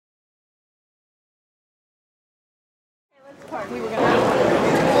We're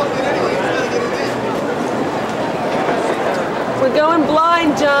going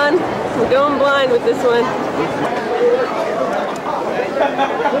blind, John. We're going blind with this one.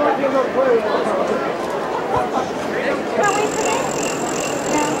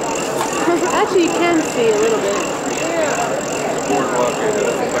 Actually, you can see a little bit.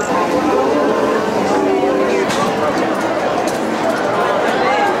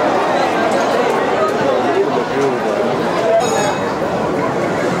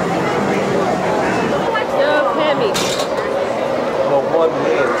 No, Pammy. Well, one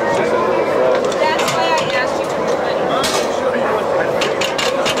hand is just a little frog. That's why I asked you for the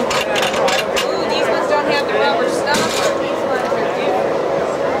Ooh, these ones don't have the rubber stuff. These ones are different.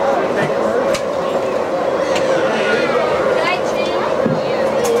 Can I change?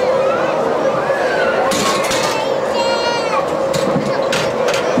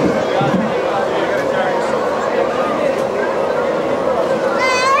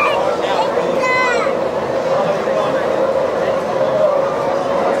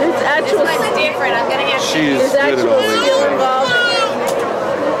 There's actual. This one's different. I'm gonna have to. There's actual skill involved.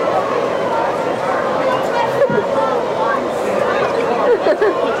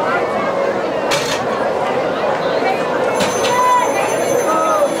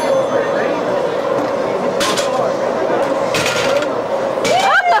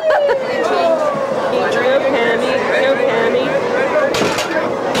 Go Pammy, go Pammy.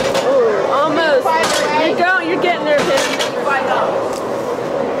 Oh, almost. You're getting there, Pammy.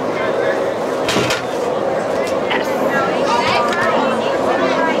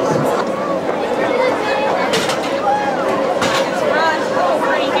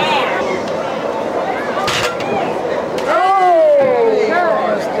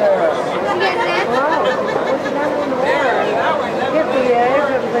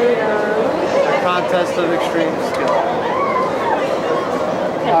 Contest of extreme skill.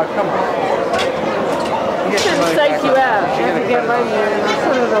 Oh, come on. It's gonna psych you out. I have to get my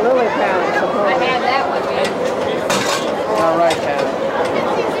son of the lily pad. I had that one, man. All right, Kat.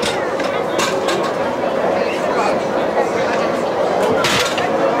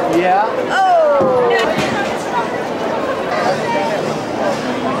 Yeah? Oh!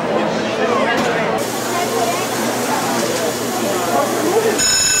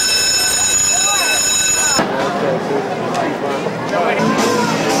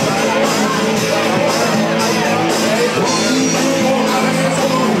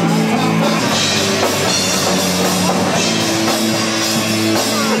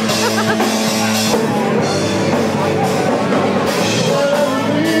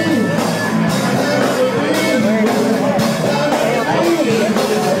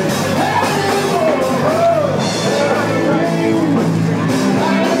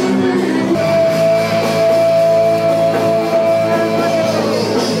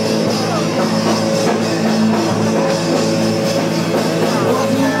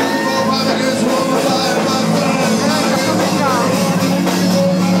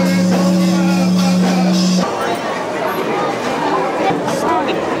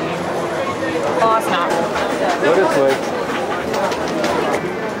 What is it?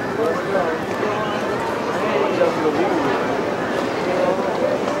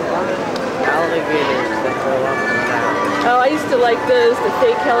 Alligators that go up and down. Oh, I used to like those, the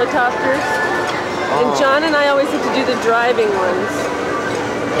fake helicopters. And John and I always had to do the driving ones.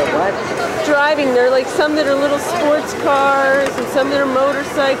 The what? Driving, they're like some that are little sports cars and some that are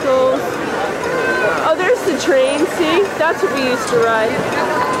motorcycles. Oh, there's the train, see? That's what we used to ride.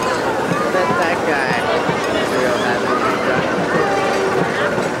 That's that guy. Real happy guy.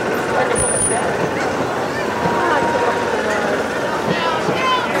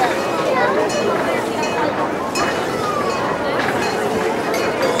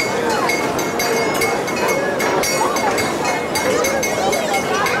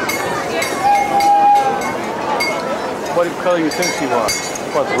 What color you think she wants?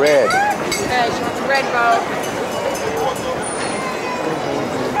 She wants red. Yeah, she wants a red bow.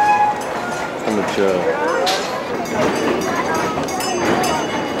 How much,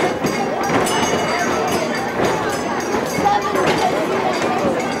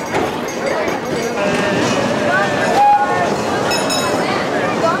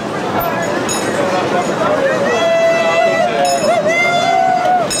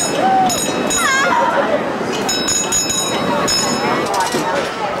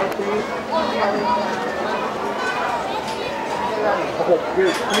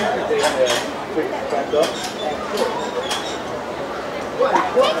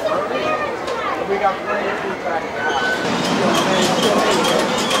 We got plenty of food back in the house.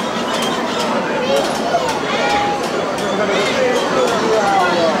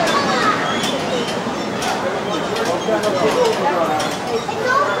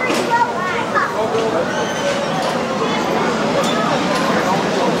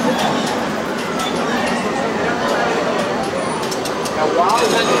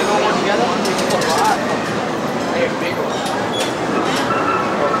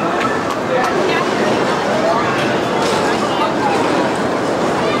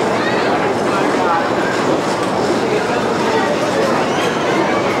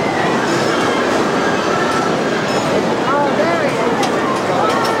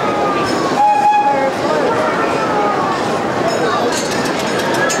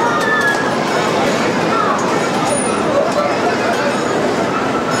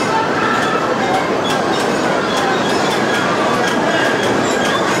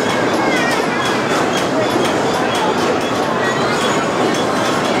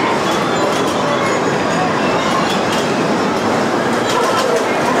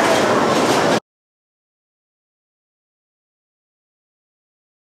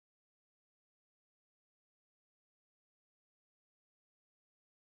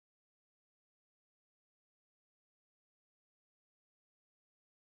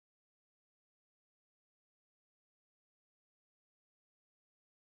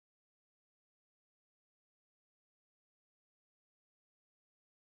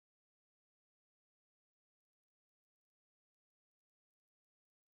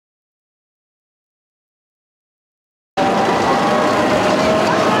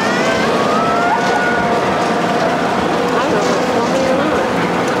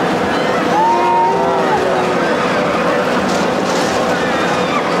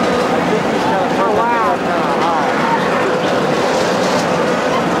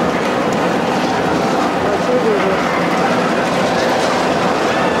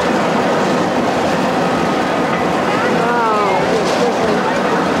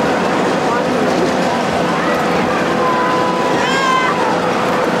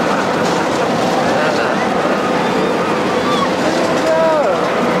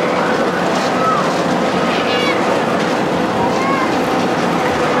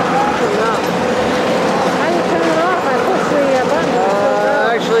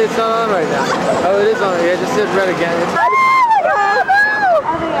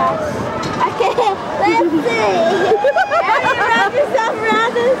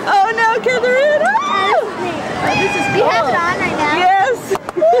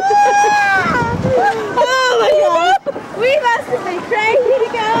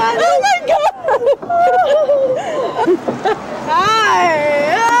 god! Oh my god! Hi!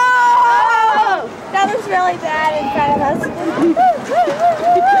 Oh! That looks really bad in front of us.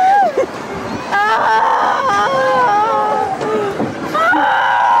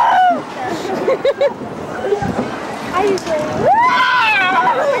 I usually.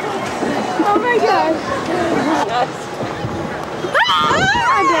 Oh my gosh!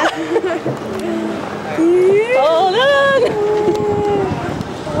 Hold on!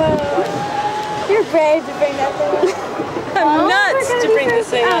 Whoa. You're brave to bring that thing up. I'm nuts to bring this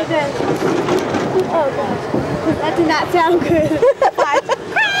thing up. Oh gosh. That did not sound good. Crash!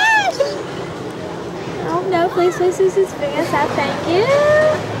 Oh no, please, please, please, please bring us up. Thank you.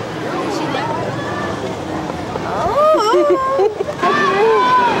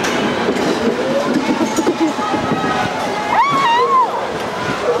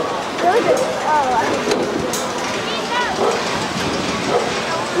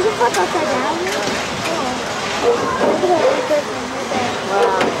 You can flip upside down.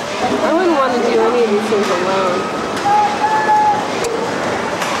 Wow. I wouldn't want to do any of these things alone.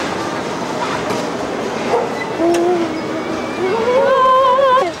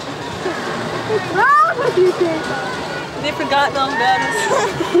 What's wrong with you kids? They've forgotten all about us.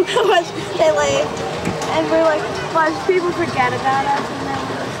 How much they leave. And we're like, watch people forget about us. And then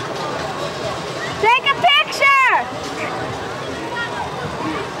we just... Take a picture!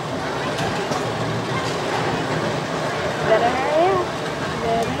 Better hurry up.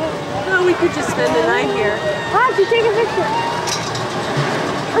 Better hurry up. No, we could just spend the night here. Why don't you take a picture?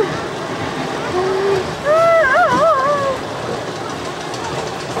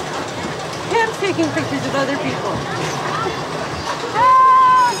 Cam's taking pictures of other people.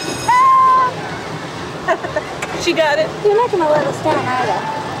 She got it. You're not going to let us down either.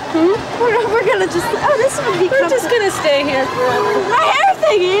 Hmm? We're going to just... Oh, this would be... We're just going to stay here forever. My hair's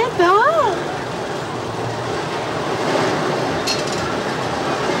hanging in, though.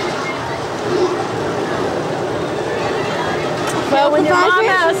 Well, when your mom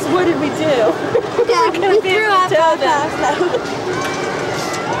asked, what did we do? Yeah, we threw out tell them.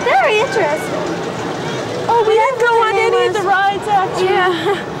 Very interesting. Oh, we didn't go on any of the rides after.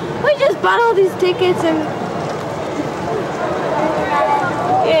 Yeah. We just bought all these tickets and...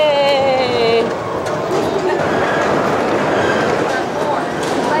 Yay!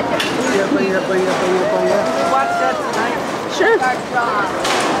 Watch that tonight. Sure.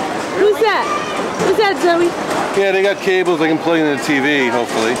 Who's that? Who's that, Zoe? Yeah, they got cables they can plug into the TV,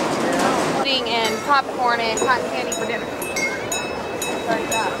 hopefully. Pudding and popcorn and cotton candy for dinner.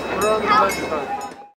 We're on the